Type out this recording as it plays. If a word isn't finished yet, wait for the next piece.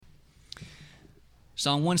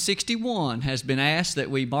Psalm 161 has been asked that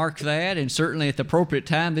we mark that, and certainly at the appropriate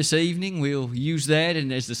time this evening we'll use that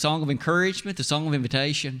as the song of encouragement, the song of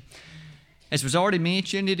invitation. As was already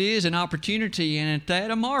mentioned, it is an opportunity, and at that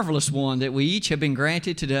a marvelous one, that we each have been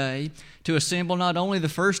granted today to assemble not only the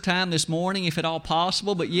first time this morning, if at all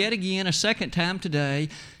possible, but yet again a second time today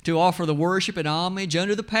to offer the worship and homage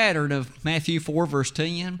under the pattern of Matthew 4, verse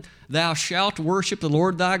 10, "Thou shalt worship the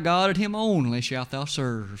Lord thy God, and Him only shalt thou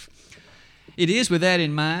serve." It is with that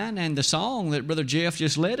in mind, and the song that Brother Jeff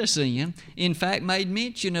just led us in fact made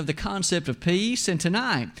mention of the concept of peace, and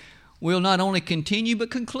tonight we'll not only continue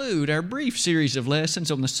but conclude our brief series of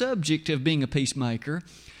lessons on the subject of being a peacemaker.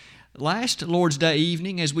 Last Lord's Day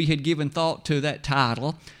evening, as we had given thought to that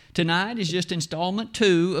title, tonight is just installment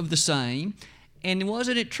 2 of the same. And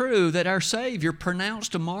wasn't it true that our Savior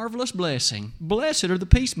pronounced a marvelous blessing? "Blessed are the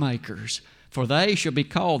peacemakers, for they shall be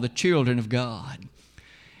called the children of God."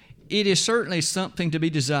 It is certainly something to be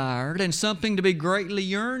desired and something to be greatly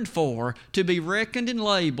yearned for, to be reckoned and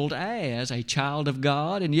labeled as a child of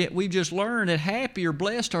God, and yet we've just learned that happy or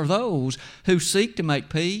blessed are those who seek to make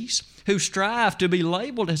peace, who strive to be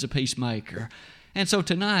labeled as a peacemaker. And so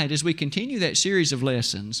tonight, as we continue that series of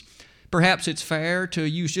lessons, perhaps it's fair to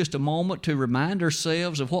use just a moment to remind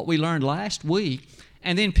ourselves of what we learned last week,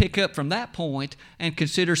 and then pick up from that point and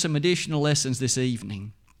consider some additional lessons this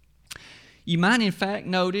evening. You might in fact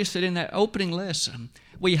notice that in that opening lesson,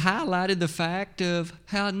 we highlighted the fact of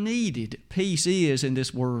how needed peace is in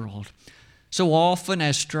this world. So often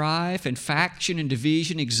as strife and faction and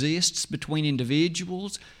division exists between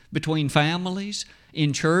individuals, between families,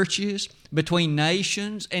 in churches, between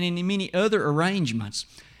nations, and in many other arrangements.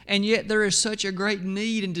 And yet there is such a great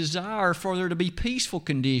need and desire for there to be peaceful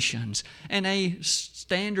conditions and a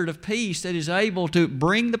standard of peace that is able to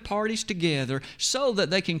bring the parties together so that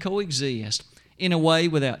they can coexist in a way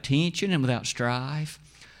without tension and without strife.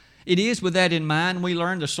 It is with that in mind we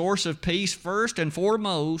learn the source of peace first and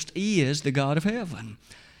foremost is the God of heaven.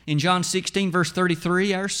 In John 16, verse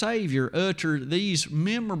 33, our Savior uttered these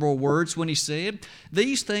memorable words when He said,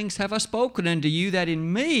 "These things have I spoken unto you, that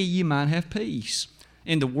in me ye might have peace.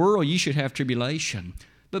 In the world ye should have tribulation,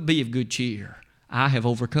 but be of good cheer. I have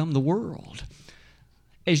overcome the world."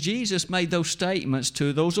 As Jesus made those statements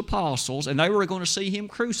to those apostles, and they were going to see Him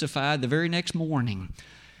crucified the very next morning,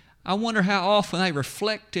 I wonder how often they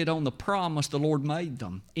reflected on the promise the Lord made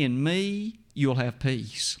them. "In me you'll have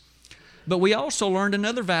peace." But we also learned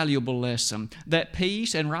another valuable lesson, that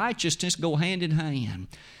peace and righteousness go hand in hand.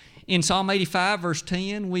 In Psalm 85, verse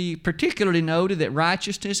 10, we particularly noted that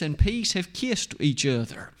righteousness and peace have kissed each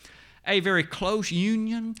other. A very close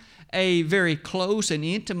union, a very close and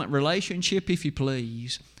intimate relationship, if you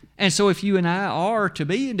please. And so if you and I are to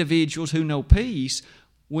be individuals who know peace,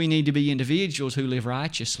 we need to be individuals who live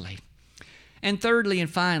righteously. And thirdly and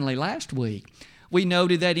finally, last week, we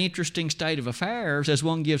noted that interesting state of affairs as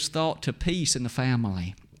one gives thought to peace in the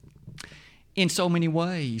family. In so many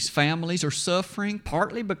ways, families are suffering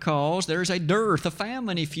partly because there is a dearth, a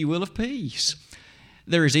famine, if you will, of peace.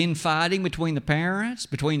 There is infighting between the parents,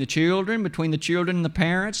 between the children and the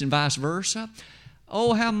parents, and vice versa.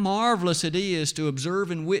 Oh, how marvelous it is to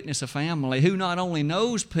observe and witness a family who not only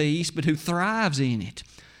knows peace, but who thrives in it,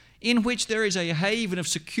 in which there is a haven of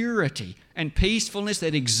security and peacefulness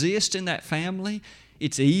that exists in that family.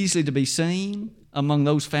 It's easy to be seen among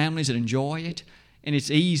those families that enjoy it, and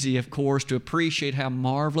it's easy, of course, to appreciate how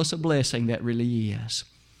marvelous a blessing that really is.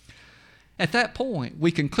 At that point,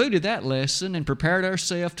 we concluded that lesson and prepared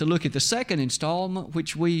ourselves to look at the second installment,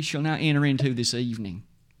 which we shall now enter into this evening.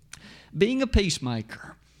 Being a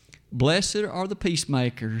peacemaker, blessed are the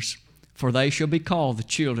peacemakers, for they shall be called the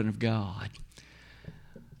children of God.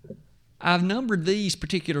 I've numbered these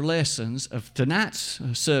particular lessons of tonight's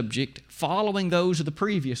subject following those of the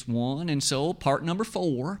previous one, and so part number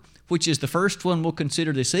 4, which is the first one we'll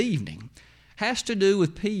consider this evening, has to do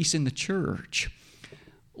with peace in the church.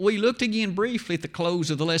 We looked again briefly at the close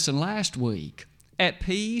of the lesson last week at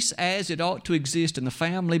peace as it ought to exist in the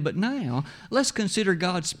family, but now let's consider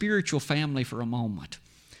God's spiritual family for a moment.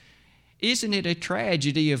 Isn't it a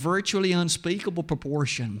tragedy of virtually unspeakable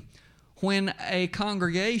proportion when a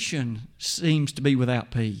congregation seems to be without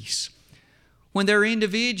peace? When there are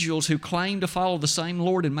individuals who claim to follow the same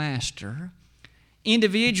Lord and Master,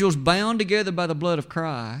 individuals bound together by the blood of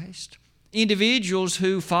Christ, individuals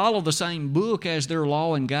who follow the same book as their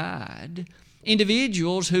law and guide,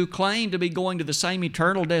 individuals who claim to be going to the same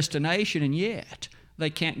eternal destination, and yet they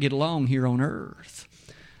can't get along here on earth.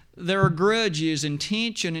 There are grudges and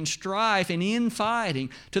tension and strife and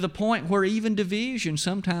infighting to the point where even division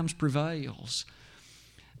sometimes prevails.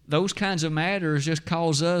 those kinds of matters just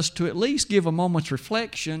cause us to at least give a moment's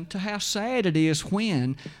reflection to how sad it is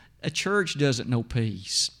when a church doesn't know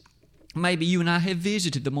peace. Maybe you and I have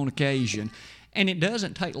visited them on occasion, and it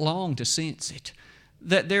doesn't take long to sense it,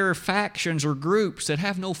 that there are factions or groups that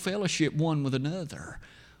have no fellowship one with another.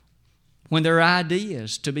 When there are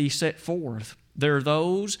ideas to be set forth, there are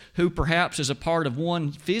those who perhaps as a part of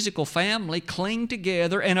one physical family cling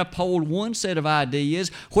together and uphold one set of ideas,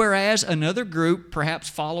 whereas another group perhaps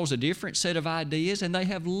follows a different set of ideas, and they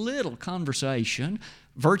have little conversation,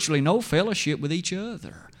 virtually no fellowship with each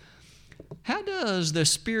other. How does the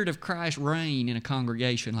Spirit of Christ reign in a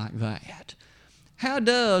congregation like that? How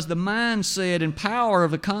does the mindset and power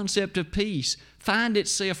of the concept of peace find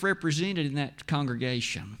itself represented in that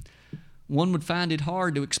congregation? One would find it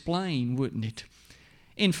hard to explain, wouldn't it?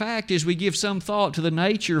 In fact, as we give some thought to the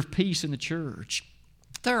nature of peace in the church,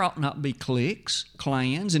 there ought not be cliques,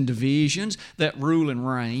 clans, and divisions that rule and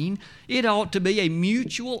reign. It ought to be a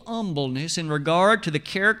mutual humbleness in regard to the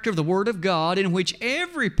character of the Word of God, in which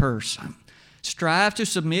every person strive to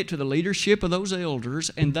submit to the leadership of those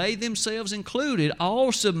elders, and they themselves included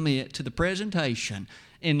all submit to the presentation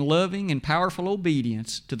in loving and powerful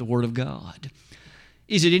obedience to the Word of God.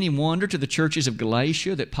 Is it any wonder to the churches of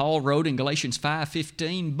Galatia that Paul wrote in Galatians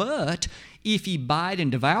 5:15, "But if ye bite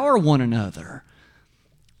and devour one another,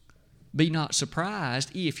 be not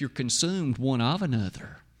surprised if you're consumed one of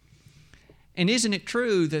another." And isn't it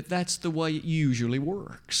true that that's the way it usually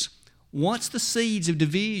works? Once the seeds of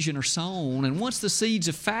division are sown, and once the seeds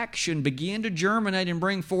of faction begin to germinate and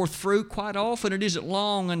bring forth fruit, quite often it isn't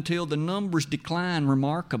long until the numbers decline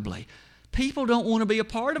remarkably. People don't want to be a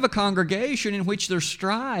part of a congregation in which there's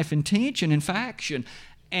strife and tension and faction,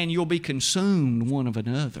 and you'll be consumed one of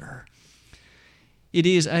another. It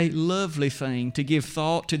is a lovely thing to give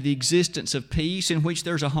thought to the existence of peace in which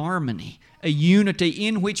there's a harmony, a unity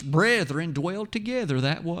in which brethren dwell together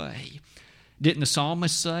that way. Didn't the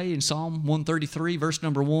psalmist say in Psalm 133, verse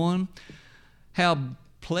number 1, how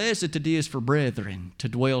pleasant it is for brethren to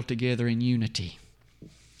dwell together in unity?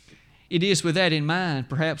 It is with that in mind,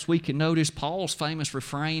 perhaps we can notice Paul's famous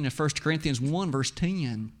refrain of 1 Corinthians 1, verse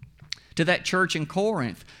 10, to that church in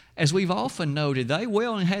Corinth. As we've often noted, they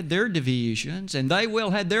well had their divisions, and they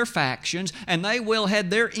well had their factions, and they well had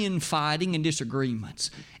their infighting and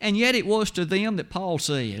disagreements. And yet it was to them that Paul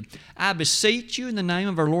said, "I beseech you in the name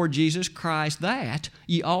of our Lord Jesus Christ that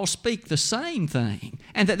ye all speak the same thing,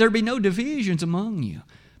 and that there be no divisions among you,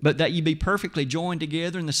 but that ye be perfectly joined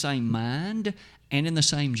together in the same mind and in the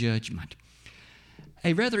same judgment."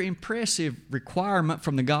 A rather impressive requirement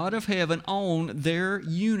from the God of heaven on their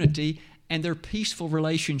unity and their peaceful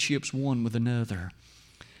relationships one with another.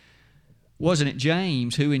 Wasn't it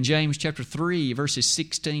James who in James chapter 3, verses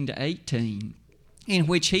 16 to 18, in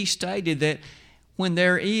which he stated that when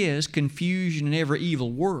there is confusion in every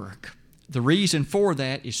evil work, the reason for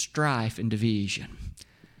that is strife and division.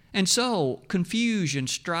 And so, confusion,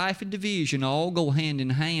 strife, and division all go hand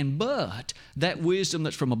in hand, but that wisdom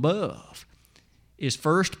that's from above is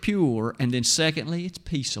first pure, and then secondly, it's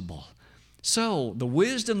peaceable. So, the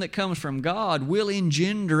wisdom that comes from God will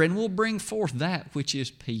engender and will bring forth that which is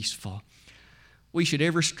peaceful. We should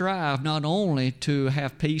ever strive not only to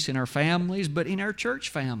have peace in our families, but in our church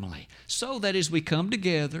family, so that as we come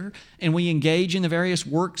together and we engage in the various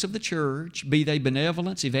works of the church, be they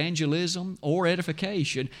benevolence, evangelism, or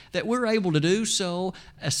edification, that we're able to do so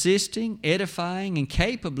assisting, edifying, and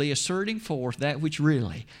capably asserting forth that which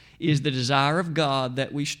really is the desire of God,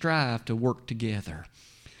 that we strive to work together.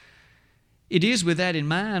 It is with that in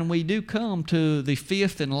mind we do come to the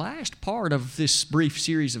fifth and last part of this brief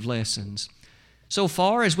series of lessons. So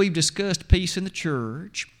far as we've discussed peace in the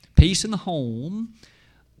church, peace in the home,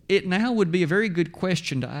 it now would be a very good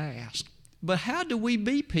question to ask. But how do we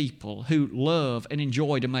be people who love and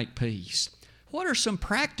enjoy to make peace? What are some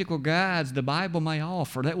practical guides the Bible may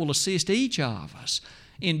offer that will assist each of us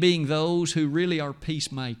in being those who really are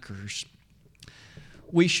peacemakers?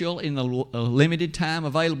 We shall, in the limited time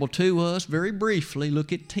available to us, very briefly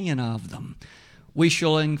look at 10 of them. We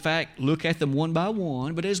shall, in fact, look at them one by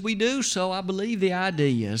one, but as we do so, I believe the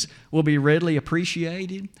ideas will be readily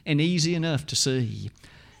appreciated and easy enough to see.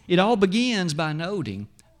 It all begins by noting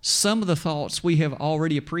some of the thoughts we have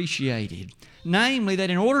already appreciated, namely that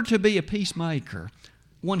in order to be a peacemaker,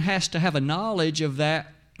 one has to have a knowledge of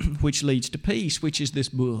that which leads to peace, which is this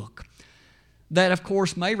book. That, of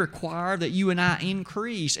course, may require that you and I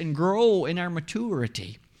increase and grow in our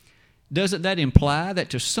maturity. Doesn't that imply that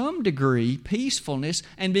to some degree peacefulness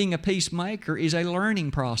and being a peacemaker is a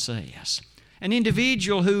learning process? An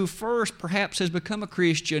individual who first perhaps has become a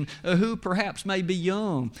Christian, who perhaps may be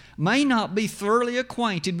young, may not be thoroughly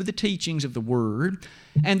acquainted with the teachings of the Word,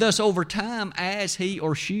 and thus over time, as he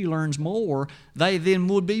or she learns more, they then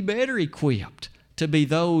would be better equipped to be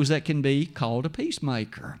those that can be called a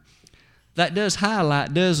peacemaker. That does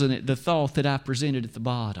highlight, doesn't it, the thought that I presented at the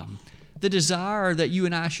bottom. The desire that you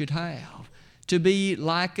and I should have to be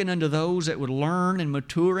likened unto those that would learn and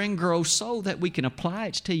mature and grow so that we can apply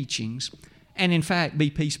its teachings and in fact be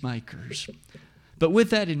peacemakers. But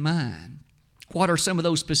with that in mind, what are some of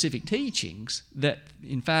those specific teachings that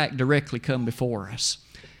in fact directly come before us?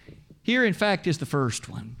 Here in fact is the first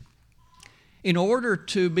one. In order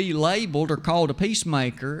to be labeled or called a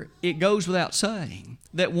peacemaker, it goes without saying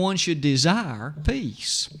that one should desire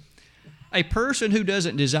peace. A person who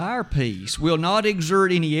doesn't desire peace will not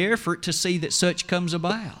exert any effort to see that such comes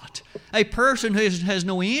about. A person who has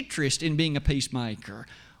no interest in being a peacemaker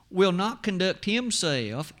will not conduct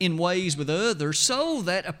himself in ways with others so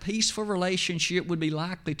that a peaceful relationship would be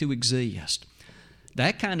likely to exist.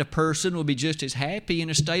 That kind of person will be just as happy in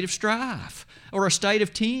a state of strife or a state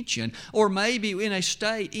of tension, or maybe in a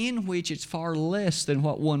state in which it's far less than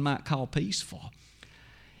what one might call peaceful.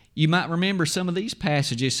 You might remember some of these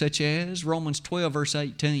passages, such as Romans 12, verse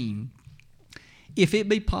 18. If it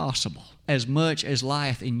be possible, as much as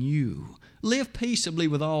lieth in you, live peaceably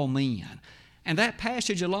with all men. And that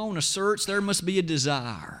passage alone asserts there must be a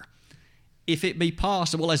desire. If it be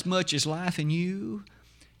possible, as much as lieth in you.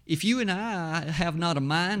 If you and I have not a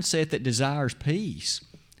mindset that desires peace,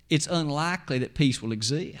 it's unlikely that peace will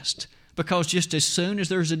exist. Because just as soon as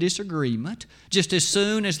there's a disagreement, just as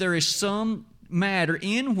soon as there is some matter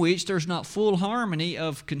in which there's not full harmony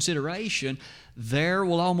of consideration, there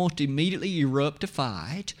will almost immediately erupt a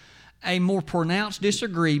fight, a more pronounced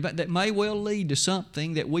disagreement that may well lead to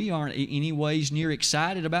something that we aren't in any ways near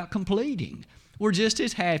excited about completing. We're just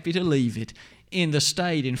as happy to leave it in the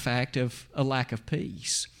state, in fact, of a lack of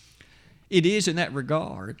peace. It is in that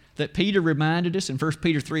regard that Peter reminded us in 1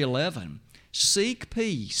 Peter 3:11, seek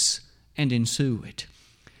peace and ensue it.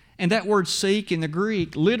 And that word seek in the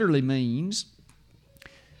Greek literally means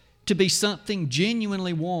to be something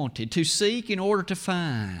genuinely wanted, to seek in order to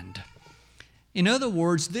find. In other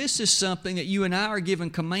words, this is something that you and I are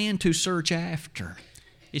given command to search after.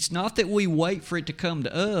 It's not that we wait for it to come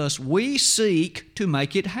to us. We seek to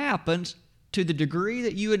make it happen to the degree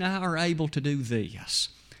that you and I are able to do this.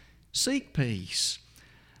 Seek peace.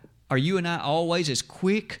 Are you and I always as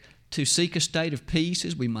quick to seek a state of peace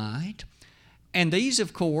as we might? And these,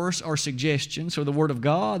 of course, are suggestions for the Word of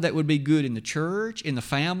God that would be good in the church, in the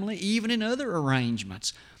family, even in other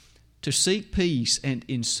arrangements, to seek peace and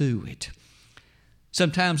ensue it.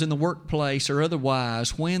 Sometimes in the workplace or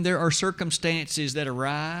otherwise, when there are circumstances that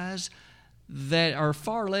arise that are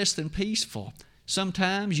far less than peaceful,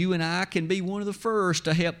 sometimes you and I can be one of the first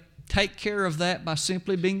to help take care of that by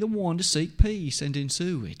simply being the one to seek peace and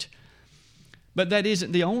ensue it. But that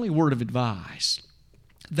isn't the only word of advice.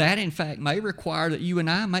 That, in fact, may require that you and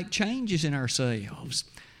I make changes in ourselves.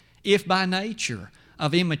 If by nature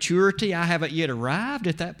of immaturity I haven't yet arrived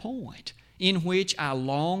at that point in which I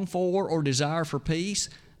long for or desire for peace,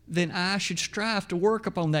 then I should strive to work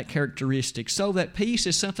upon that characteristic so that peace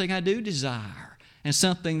is something I do desire and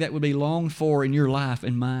something that would be longed for in your life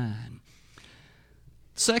and mine.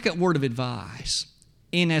 Second word of advice,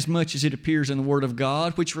 inasmuch as it appears in the Word of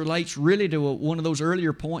God, which relates really to one of those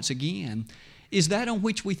earlier points again, is that on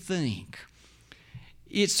which we think.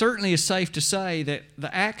 It certainly is safe to say that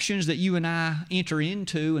the actions that you and I enter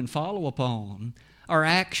into and follow upon are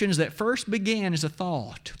actions that first began as a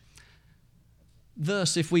thought.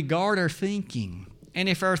 Thus, if we guard our thinking, and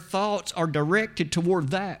if our thoughts are directed toward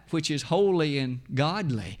that which is holy and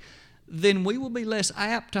godly, then we will be less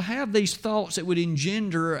apt to have these thoughts that would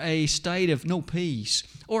engender a state of no peace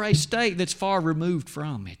or a state that's far removed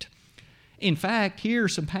from it. In fact, here are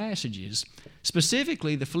some passages,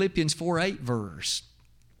 specifically the Philippians 4:8 verse,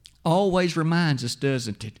 always reminds us,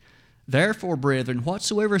 doesn't it? Therefore, brethren,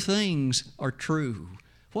 whatsoever things are true,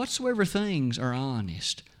 whatsoever things are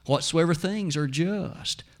honest, whatsoever things are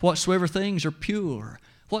just, whatsoever things are pure,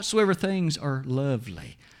 whatsoever things are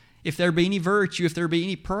lovely, if there be any virtue, if there be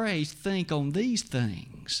any praise, think on these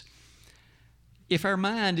things. If our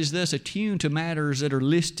mind is thus attuned to matters that are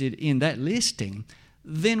listed in that listing,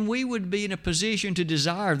 then we would be in a position to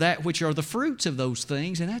desire that which are the fruits of those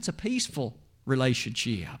things, and that's a peaceful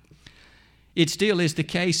relationship. It still is the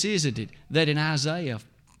case, isn't it, that in Isaiah,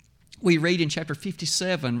 we read in chapter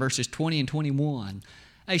 57, verses 20 and 21,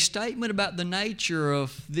 a statement about the nature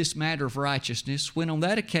of this matter of righteousness, when on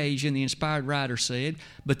that occasion the inspired writer said,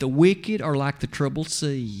 "But the wicked are like the troubled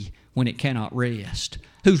sea, when it cannot rest,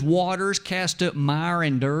 whose waters cast up mire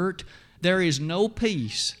and dirt. There is no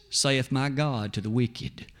peace, saith my God, to the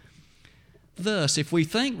wicked. Thus, if we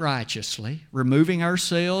think righteously, removing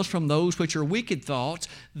ourselves from those which are wicked thoughts,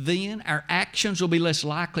 then our actions will be less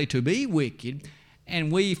likely to be wicked,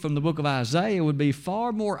 and we, from the book of Isaiah, would be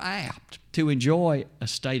far more apt to enjoy a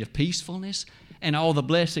state of peacefulness and all the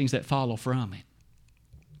blessings that follow from it.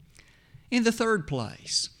 In the third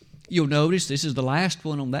place, you'll notice, this is the last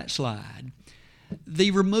one on that slide,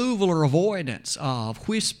 the removal or avoidance of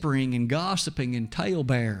whispering and gossiping and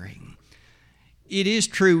tale-bearing. It is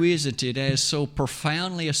true, isn't it, as so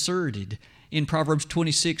profoundly asserted in Proverbs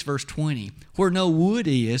 26, verse 20, where no wood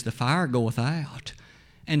is, the fire goeth out.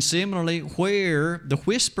 And similarly, where the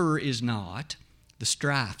whisperer is not, the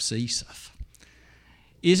strife ceaseth.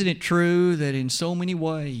 Isn't it true that in so many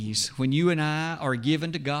ways, when you and I are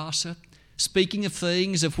given to gossip, speaking of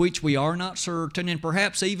things of which we are not certain, and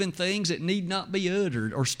perhaps even things that need not be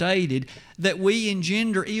uttered or stated, that we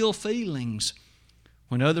engender ill feelings?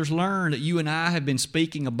 When others learn that you and I have been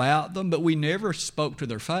speaking about them, but we never spoke to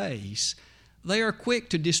their face, they are quick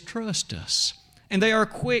to distrust us, and they are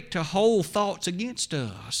quick to hold thoughts against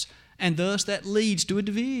us, and thus that leads to a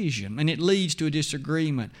division, and it leads to a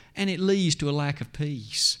disagreement, and it leads to a lack of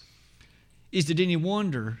peace. Is it any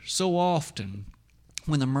wonder so often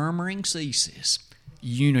when the murmuring ceases,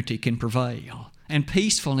 unity can prevail, and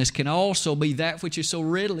peacefulness can also be that which is so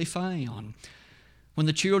readily found? When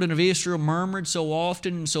the children of Israel murmured so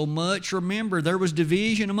often and so much, remember, there was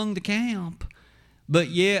division among the camp. But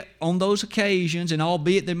yet, on those occasions, and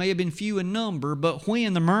albeit they may have been few in number, but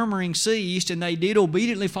when the murmuring ceased and they did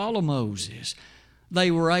obediently follow Moses, they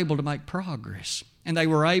were able to make progress, and they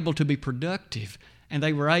were able to be productive, and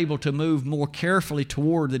they were able to move more carefully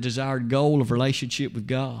toward the desired goal of relationship with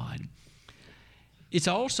God. It's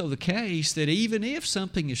also the case that even if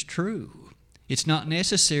something is true, it's not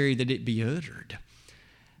necessary that it be uttered.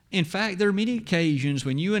 In fact, there are many occasions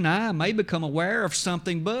when you and I may become aware of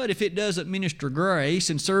something, but if it doesn't minister grace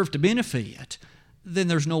and serve to benefit, then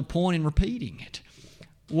there's no point in repeating it.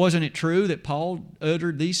 Wasn't it true that Paul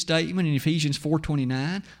uttered these statements in Ephesians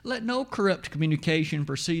 4:29? Let no corrupt communication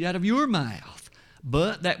proceed out of your mouth,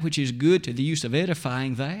 but that which is good to the use of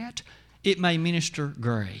edifying, that it may minister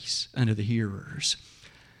grace unto the hearers.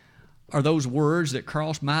 Are those words that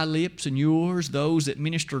cross my lips and yours those that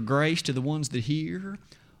minister grace to the ones that hear?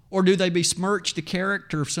 Or do they besmirch the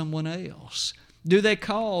character of someone else? Do they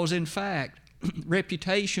cause, in fact,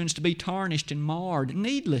 reputations to be tarnished and marred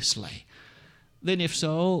needlessly? Then if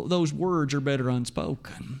so, those words are better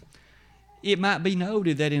unspoken. It might be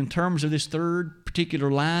noted that in terms of this third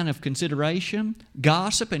particular line of consideration,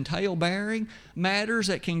 gossip and tale-bearing, matters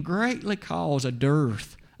that can greatly cause a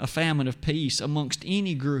dearth, a famine of peace amongst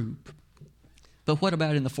any group. But what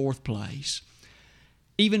about in the fourth place?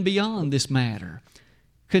 Even beyond this matter,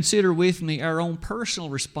 consider with me our own personal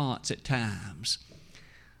response at times.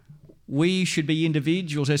 We should be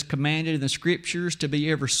individuals as commanded in the Scriptures to be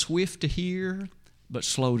ever swift to hear, but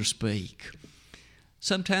slow to speak.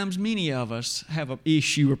 Sometimes many of us have an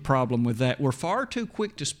issue or problem with that. We're far too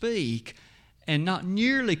quick to speak and not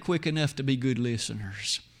nearly quick enough to be good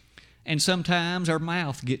listeners. And sometimes our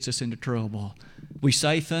mouth gets us into trouble. We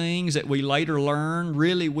say things that we later learn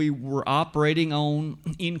really we were operating on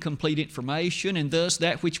incomplete information, and thus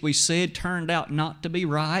that which we said turned out not to be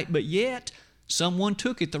right, but yet someone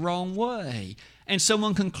took it the wrong way, and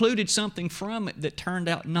someone concluded something from it that turned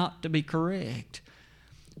out not to be correct.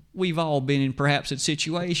 We've all been in perhaps in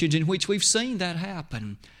situations in which we've seen that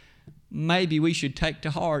happen. Maybe we should take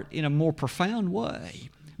to heart in a more profound way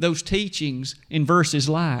those teachings in verses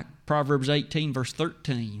like Proverbs 18, verse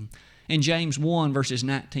 13, and James 1, verses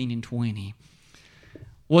 19 and 20.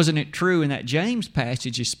 Wasn't it true in that James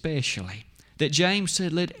passage especially that James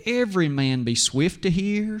said, let every man be swift to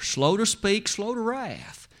hear, slow to speak, slow to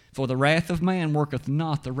wrath, for the wrath of man worketh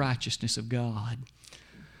not the righteousness of God.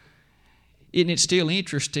 Isn't it still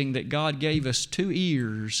interesting that God gave us 2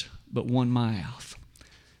 ears but 1 mouth?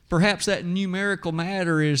 Perhaps that numerical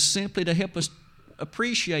matter is simply to help us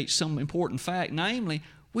appreciate some important fact, namely,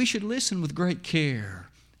 we should listen with great care.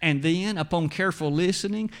 And then, upon careful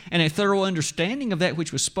listening and a thorough understanding of that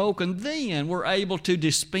which was spoken, then we're able to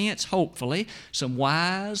dispense, hopefully, some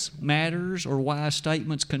wise matters or wise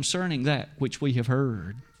statements concerning that which we have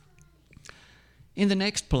heard. In the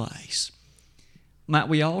next place, might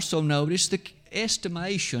we also notice the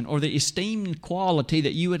estimation or the esteemed quality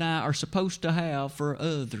that you and I are supposed to have for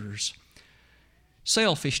others.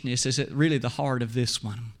 Selfishness is at really the heart of this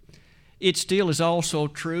one. It still is also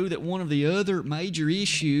true that one of the other major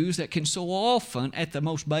issues that can so often, at the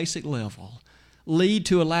most basic level, lead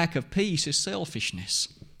to a lack of peace is selfishness.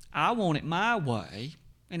 I want it my way,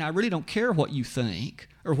 and I really don't care what you think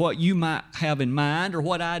or what you might have in mind or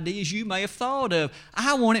what ideas you may have thought of.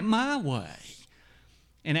 I want it my way.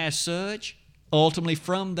 And as such, ultimately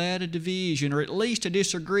from that a division or at least a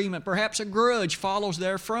disagreement, perhaps a grudge follows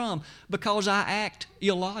therefrom because I act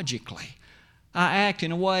illogically. I act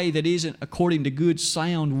in a way that isn't according to good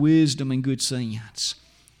sound wisdom and good sense.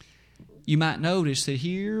 You might notice that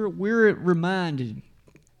here we're reminded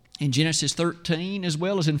in Genesis 13 as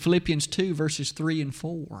well as in Philippians 2 verses 3 and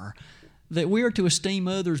 4 that we are to esteem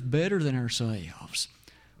others better than ourselves.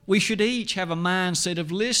 We should each have a mindset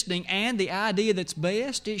of listening, and the idea that's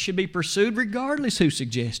best, it should be pursued regardless who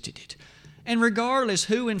suggested it and regardless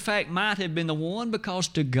who in fact might have been the one, because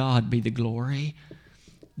to God be the glory.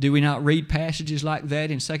 Do we not read passages like that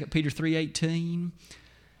in 2 Peter 3:18?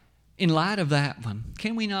 In light of that one,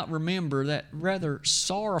 can we not remember that rather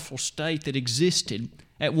sorrowful state that existed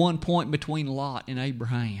at one point between Lot and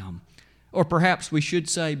Abraham? Or perhaps we should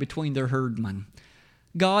say between their herdmen.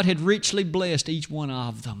 God had richly blessed each one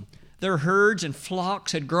of them. Their herds and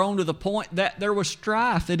flocks had grown to the point that there was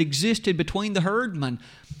strife that existed between the herdmen.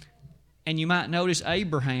 And you might notice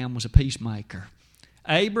Abraham was a peacemaker.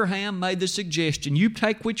 Abraham made the suggestion, you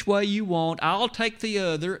take which way you want, I'll take the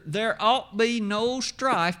other. There ought be no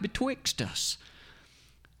strife betwixt us.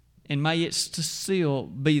 And may it still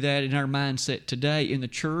be that in our mindset today, in the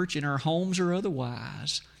church, in our homes, or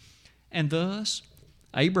otherwise. And thus,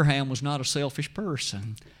 Abraham was not a selfish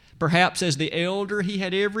person. Perhaps as the elder, he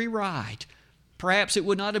had every right. Perhaps it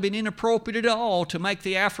would not have been inappropriate at all to make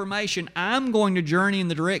the affirmation, I'm going to journey in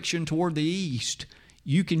the direction toward the east.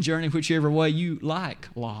 You can journey whichever way you like,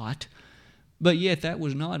 Lot. But yet that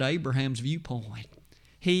was not Abraham's viewpoint.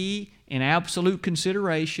 He, in absolute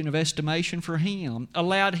consideration of estimation for him,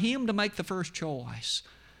 allowed him to make the first choice.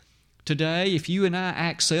 Today, if you and I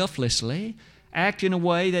act selflessly, act in a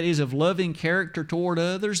way that is of loving character toward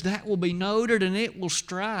others, that will be noted, and it will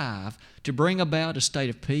strive to bring about a state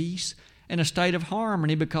of peace and a state of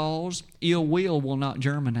harmony, because ill will not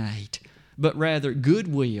germinate, but rather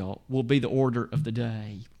goodwill will be the order of the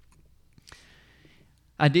day.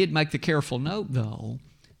 I did make the careful note, though,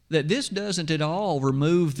 that this doesn't at all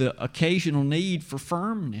remove the occasional need for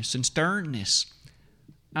firmness and sternness.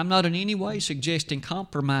 I'm not in any way suggesting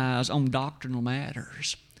compromise on doctrinal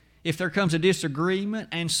matters. If there comes a disagreement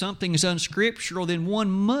and something is unscriptural, then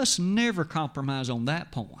one must never compromise on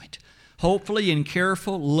that point. Hopefully, in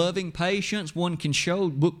careful, loving patience, one can show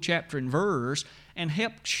book, chapter, and verse and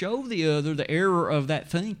help show the other the error of that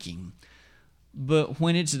thinking. But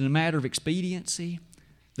when it's a matter of expediency,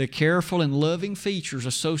 the careful and loving features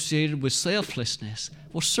associated with selflessness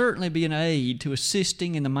will certainly be an aid to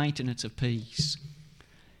assisting in the maintenance of peace.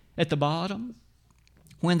 At the bottom,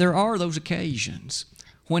 when there are those occasions,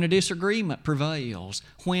 when a disagreement prevails,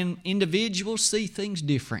 when individuals see things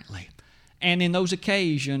differently, and in those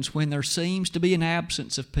occasions when there seems to be an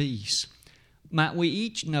absence of peace, might we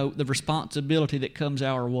each note the responsibility that comes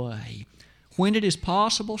our way. When it is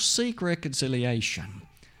possible, seek reconciliation.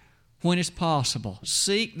 When it's possible,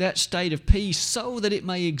 seek that state of peace so that it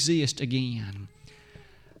may exist again.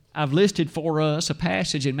 I've listed for us a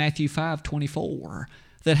passage in Matthew 5:24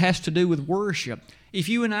 that has to do with worship. If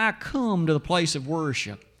you and I come to the place of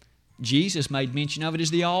worship, Jesus made mention of it as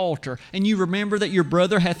the altar, and you remember that your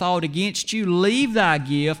brother hath aught against you, leave thy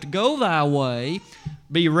gift, go thy way,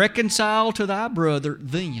 be reconciled to thy brother,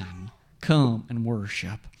 then come and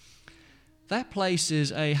worship. That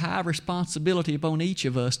places a high responsibility upon each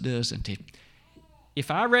of us, doesn't it? If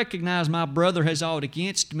I recognize my brother has aught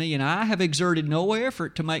against me and I have exerted no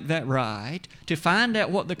effort to make that right, to find out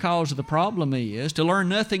what the cause of the problem is, to learn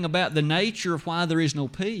nothing about the nature of why there is no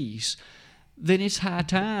peace, then it's high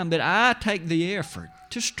time that I take the effort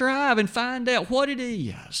to strive and find out what it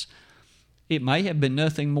is. It may have been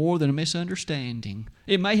nothing more than a misunderstanding.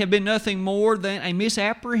 It may have been nothing more than a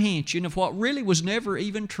misapprehension of what really was never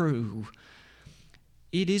even true.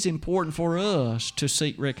 It is important for us to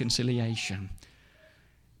seek reconciliation.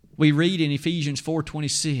 We read in Ephesians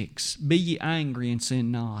 4:26, be ye angry and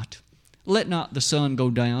sin not. Let not the sun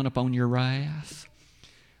go down upon your wrath.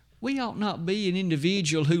 We ought not be an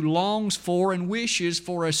individual who longs for and wishes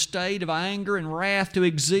for a state of anger and wrath to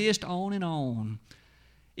exist on and on.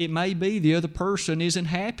 It may be the other person isn't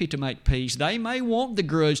happy to make peace. They may want the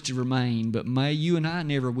grudge to remain, but may you and I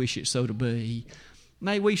never wish it so to be.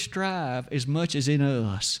 May we strive as much as in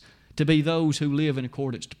us to be those who live in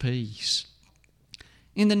accordance to peace.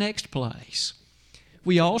 In the next place,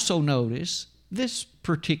 we also notice this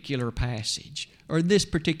particular passage or this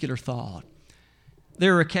particular thought.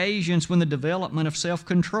 There are occasions when the development of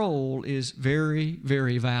self-control is very,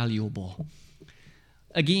 very valuable.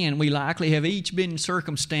 Again, we likely have each been in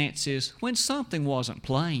circumstances when something wasn't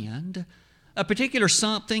planned. A particular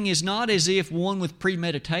something is not as if one with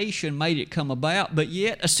premeditation made it come about, but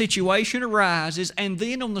yet a situation arises, and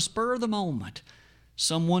then on the spur of the moment,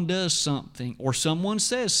 someone does something or someone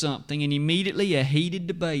says something, and immediately a heated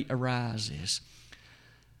debate arises.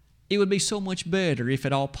 It would be so much better, if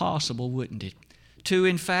at all possible, wouldn't it, to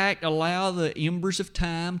in fact allow the embers of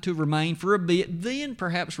time to remain for a bit, then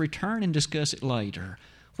perhaps return and discuss it later,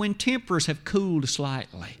 when tempers have cooled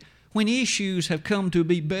slightly, when issues have come to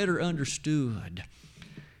be better understood.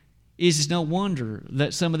 It is no wonder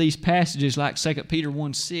that some of these passages like 2 Peter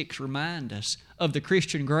 1:6 remind us of the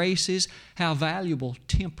Christian graces, how valuable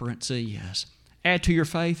temperance is. Add to your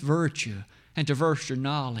faith virtue, and to virtue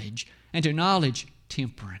knowledge, and to knowledge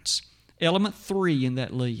temperance. Element 3 in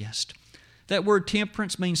that list. That word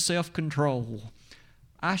temperance means self-control.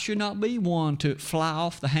 I should not be one to fly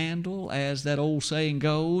off the handle, as that old saying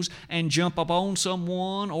goes, and jump up on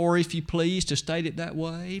someone, or if you please, to state it that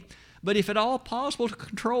way. But if at all possible, to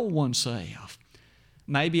control oneself.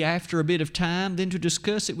 Maybe after a bit of time, then to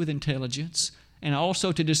discuss it with intelligence, and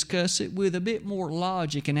also to discuss it with a bit more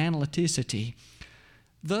logic and analyticity.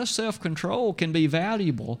 Thus, self-control can be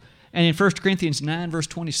valuable. And in 1 Corinthians 9, verse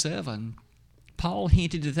 27, Paul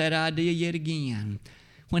hinted at that idea yet again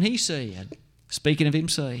when he said, speaking of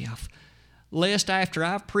himself, lest after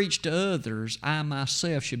I've preached to others, I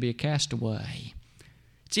myself should be a castaway.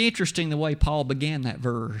 It's interesting the way Paul began that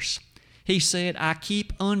verse. He said, I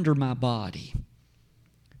keep under my body.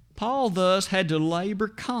 Paul thus had to labor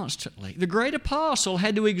constantly. The great apostle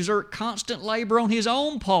had to exert constant labor on his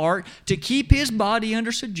own part to keep his body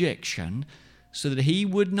under subjection so that he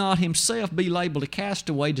would not himself be labeled a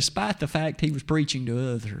castaway despite the fact he was preaching to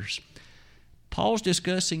others. Paul's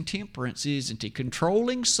discussing temperance, isn't it?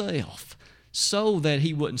 Controlling self so that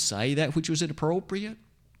he wouldn't say that which was inappropriate.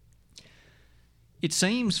 It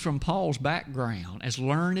seems from Paul's background, as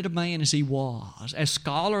learned a man as he was, as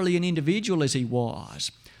scholarly an individual as he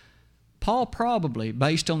was, Paul probably,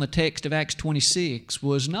 based on the text of Acts 26,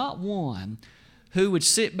 was not one who would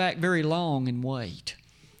sit back very long and wait.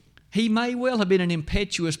 He may well have been an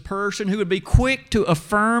impetuous person who would be quick to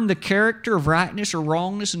affirm the character of rightness or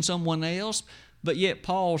wrongness in someone else, but yet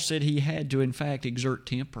Paul said he had to, in fact, exert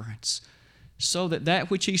temperance so that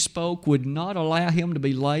that which he spoke would not allow him to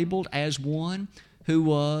be labeled as one who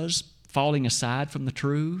was falling aside from the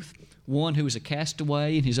truth, one who was a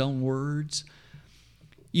castaway in his own words.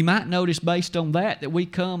 You might notice based on that we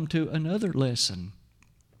come to another lesson.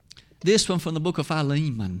 This one from the book of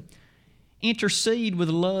Philemon. Intercede with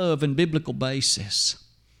love and biblical basis.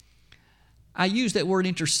 I use that word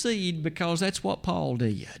intercede because that's what Paul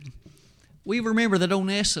did. We remember that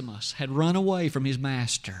Onesimus had run away from his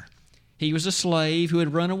master. He was a slave who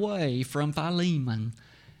had run away from Philemon.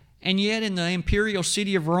 And yet in the imperial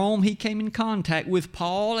city of Rome, he came in contact with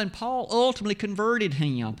Paul, and Paul ultimately converted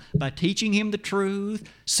him by teaching him the truth,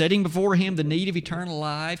 setting before him the need of eternal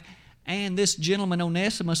life, and this gentleman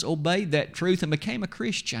Onesimus obeyed that truth and became a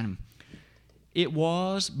Christian. It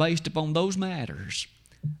was based upon those matters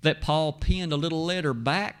that Paul penned a little letter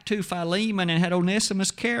back to Philemon and had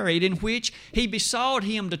Onesimus carried, in which he besought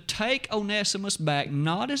him to take Onesimus back,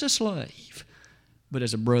 not as a slave, but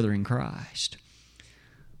as a brother in Christ.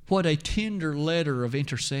 What a tender letter of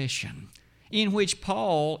intercession, in which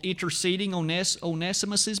Paul, interceding on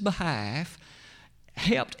Onesimus' behalf,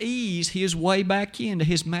 helped ease his way back into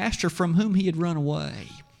his master from whom he had run away.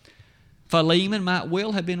 Philemon might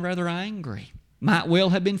well have been rather angry, might well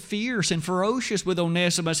have been fierce and ferocious with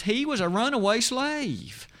Onesimus. He was a runaway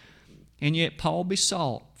slave. And yet Paul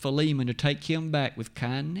besought Philemon to take him back with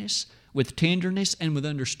kindness, with tenderness, and with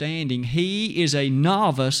understanding. He is a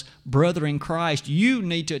novice brother in Christ. You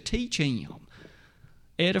need to teach him,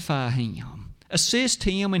 edify him, assist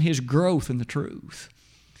him in his growth in the truth.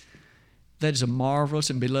 That is a marvelous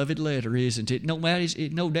and beloved letter, isn't it? No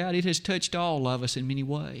doubt it has touched all of us in many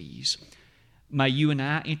ways. May you and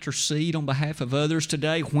I intercede on behalf of others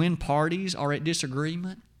today when parties are at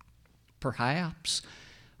disagreement? Perhaps.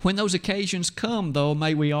 When those occasions come, though,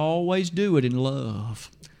 may we always do it in love.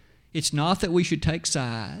 It's not that we should take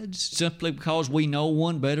sides simply because we know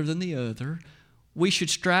one better than the other. We should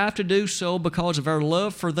strive to do so because of our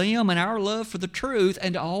love for them and our love for the truth,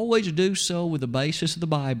 and to always do so with the basis of the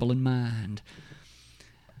Bible in mind.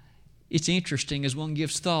 It's interesting as one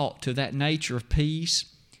gives thought to that nature of peace.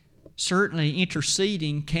 Certainly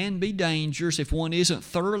interceding can be dangerous if one isn't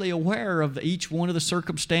thoroughly aware of each one of the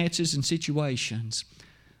circumstances and situations.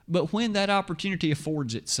 But when that opportunity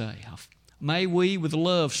affords itself, May we with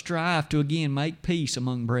love strive to again make peace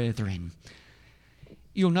among brethren.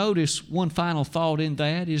 You'll notice one final thought in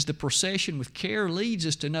that is the procession with care leads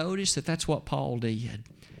us to notice that that's what Paul did.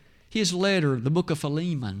 His letter, the book of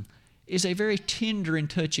Philemon, is a very tender and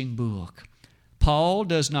touching book. Paul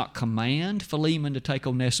does not command Philemon to take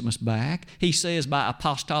Onesimus back. He says, by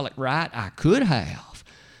apostolic right, I could have.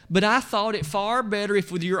 But I thought it far better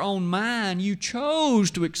if with your own mind you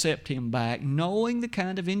chose to accept him back, knowing the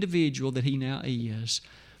kind of individual that he now is.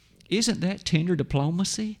 Isn't that tender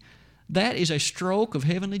diplomacy? That is a stroke of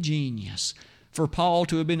heavenly genius for Paul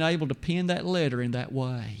to have been able to pen that letter in that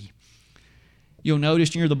way. You'll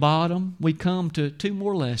notice near the bottom, we come to two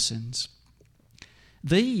more lessons.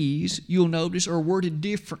 These, you'll notice, are worded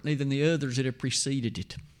differently than the others that have preceded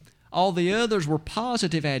it. All the others were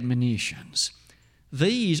positive admonitions.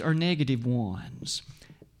 These are negative ones.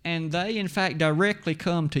 And they, in fact, directly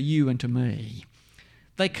come to you and to me.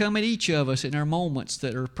 They come at each of us in our moments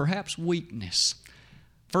that are perhaps weakness.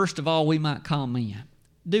 First of all, we might comment,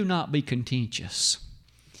 do not be contentious.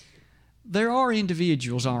 There are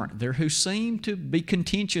individuals, aren't there, who seem to be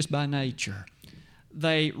contentious by nature.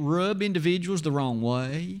 They rub individuals the wrong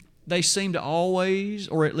way. They seem to always,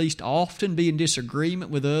 or at least often, be in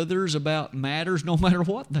disagreement with others about matters no matter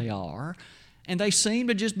what they are. And they seem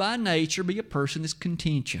to just by nature be a person that's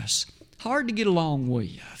contentious, hard to get along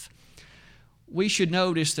with. We should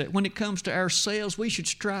notice that when it comes to ourselves, we should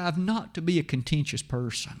strive not to be a contentious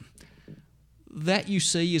person. That, you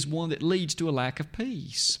see, is one that leads to a lack of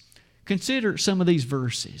peace. Consider some of these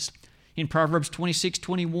verses. In Proverbs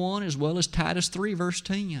 26:21 as well as Titus 3 verse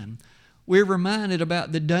 10, we're reminded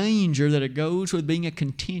about the danger that it goes with being a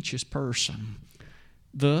contentious person.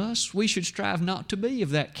 Thus, we should strive not to be of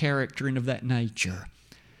that character and of that nature.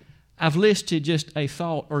 I've listed just a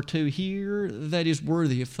thought or two here that is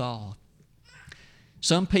worthy of thought.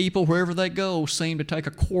 Some people, wherever they go, seem to take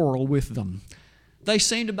a quarrel with them. They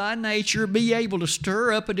seem to, by nature, be able to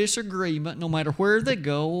stir up a disagreement no matter where they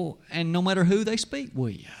go and no matter who they speak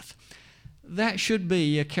with. That should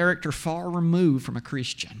be a character far removed from a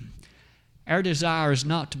Christian. Our desire is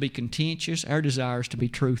not to be contentious. Our desire is to be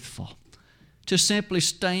truthful, to simply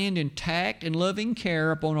stand in tact and loving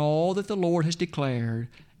care upon all that the Lord has declared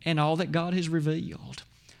and all that God has revealed.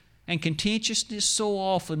 And contentiousness so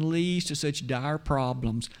often leads to such dire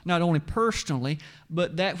problems, not only personally,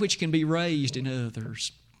 but that which can be raised in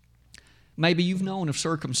others. Maybe you've known of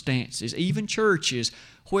circumstances, even churches,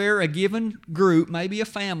 where a given group, maybe a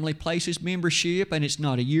family, places membership, and it's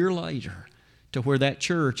not a year later to where that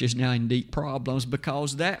church is now in deep problems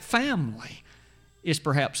because that family is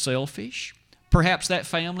perhaps selfish. Perhaps that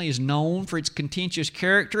family is known for its contentious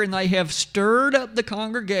character, and they have stirred up the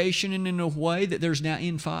congregation in a way that there's now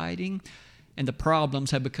infighting, and the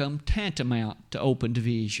problems have become tantamount to open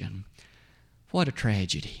division. What a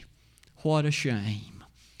tragedy. What a shame.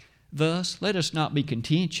 Thus, let us not be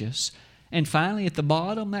contentious. And finally, at the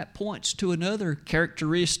bottom, that points to another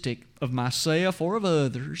characteristic of myself or of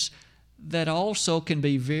others that also can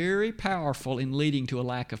be very powerful in leading to a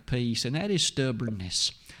lack of peace, and that is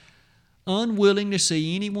stubbornness. Unwilling to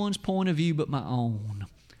see anyone's point of view but my own.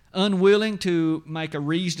 Unwilling to make a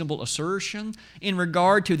reasonable assertion in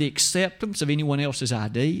regard to the acceptance of anyone else's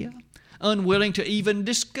idea. Unwilling to even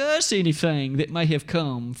discuss anything that may have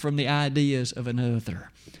come from the ideas of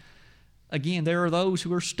another. Again, there are those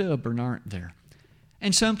who are stubborn, aren't there?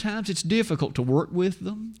 And sometimes it's difficult to work with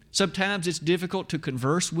them. Sometimes it's difficult to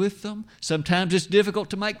converse with them. Sometimes it's difficult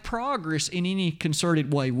to make progress in any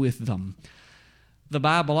concerted way with them. The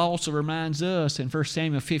Bible also reminds us in 1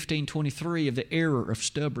 Samuel 15:23 of the error of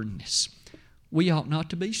stubbornness. We ought not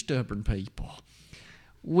to be stubborn people.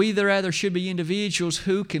 We rather should be individuals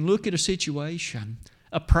who can look at a situation,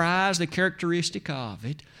 apprise the characteristic of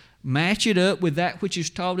it, match it up with that which is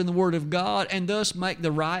taught in the Word of God, and thus make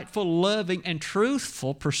the rightful, loving, and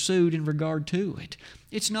truthful pursuit in regard to it.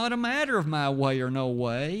 It's not a matter of my way or no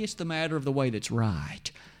way. It's the matter of the way that's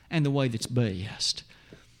right and the way that's best.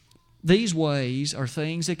 These ways are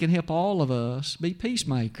things that can help all of us be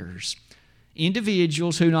peacemakers.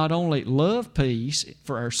 Individuals who not only love peace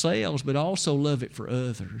for ourselves, but also love it for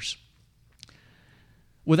others.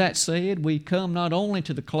 With that said, we come not only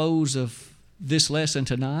to the close of this lesson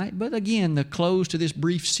tonight, but again, the close to this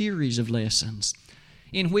brief series of lessons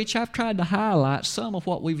in which I've tried to highlight some of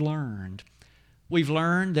what we've learned. We've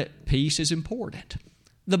learned that peace is important.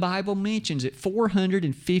 The Bible mentions it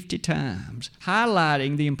 450 times,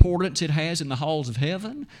 highlighting the importance it has in the halls of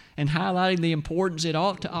heaven and highlighting the importance it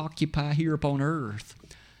ought to occupy here upon earth.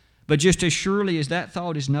 But just as surely as that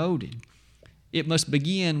thought is noted, it must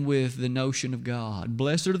begin with the notion of God.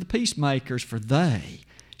 Blessed are the peacemakers, for they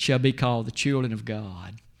shall be called the children of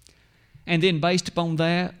God. And then based upon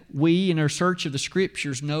that, we in our search of the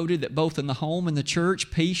Scriptures noted that both in the home and the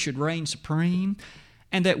church, peace should reign supreme,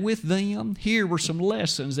 and that with them, here were some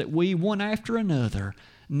lessons that we, one after another,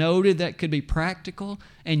 noted that could be practical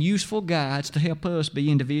and useful guides to help us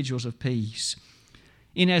be individuals of peace.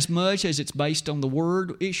 Inasmuch as it's based on the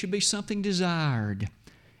Word, it should be something desired.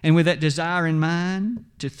 And with that desire in mind,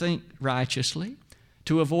 to think righteously,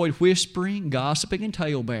 to avoid whispering, gossiping, and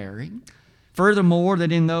tale-bearing. Furthermore,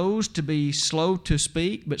 that in those to be slow to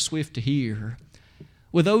speak but swift to hear.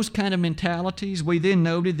 With those kind of mentalities, we then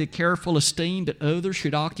noted the careful esteem that others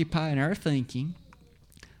should occupy in our thinking.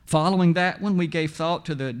 Following that one, we gave thought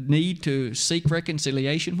to the need to seek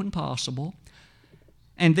reconciliation when possible,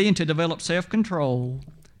 and then to develop self-control,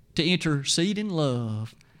 to intercede in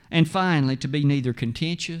love, and finally to be neither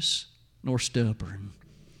contentious nor stubborn.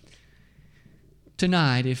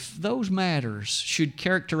 Tonight, if those matters should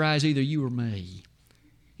characterize either you or me,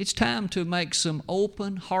 it's time to make some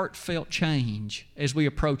open, heartfelt change as we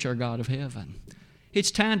approach our God of heaven.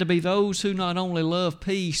 It's time to be those who not only love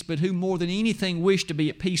peace, but who more than anything wish to be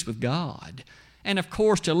at peace with God. And of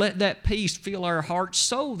course, to let that peace fill our hearts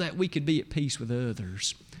so that we could be at peace with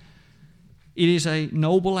others. It is a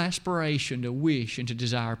noble aspiration to wish and to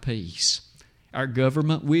desire peace. Our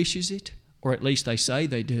government wishes it, or at least they say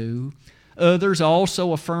they do. Others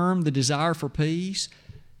also affirm the desire for peace.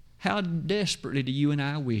 How desperately do you and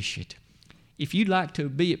I wish it? If you'd like to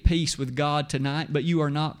be at peace with God tonight, but you are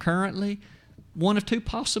not currently, one of two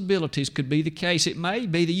possibilities could be the case. It may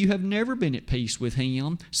be that you have never been at peace with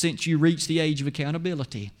Him since you reached the age of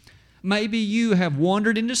accountability. Maybe you have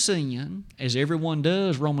wandered into sin, as everyone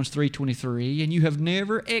does, Romans 3:23, and you have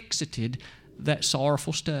never exited that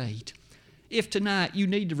sorrowful state. If tonight you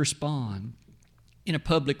need to respond in a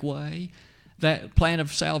public way, that plan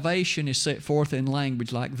of salvation is set forth in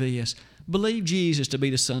language like this. Believe Jesus to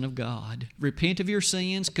be the Son of God. Repent of your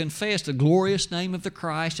sins, confess the glorious name of the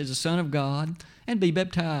Christ as the Son of God, and be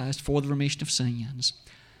baptized for the remission of sins.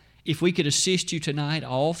 If we could assist you tonight,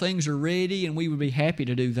 all things are ready, and we would be happy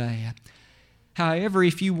to do that. However,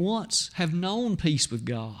 if you once have known peace with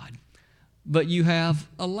God, but you have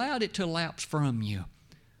allowed it to lapse from you,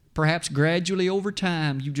 perhaps gradually over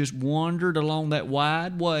time you just wandered along that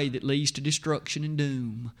wide way that leads to destruction and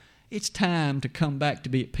doom, it's time to come back to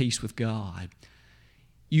be at peace with God.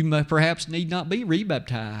 You may perhaps need not be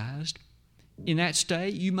rebaptized. In that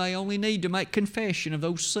state, you may only need to make confession of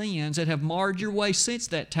those sins that have marred your way since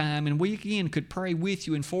that time, and we again could pray with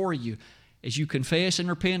you and for you. As you confess and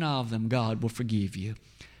repent of them, God will forgive you.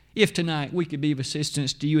 If tonight we could be of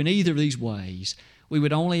assistance to you in either of these ways, we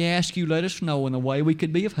would only ask you let us know in the way we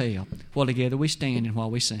could be of help while together we stand and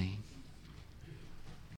while we sing.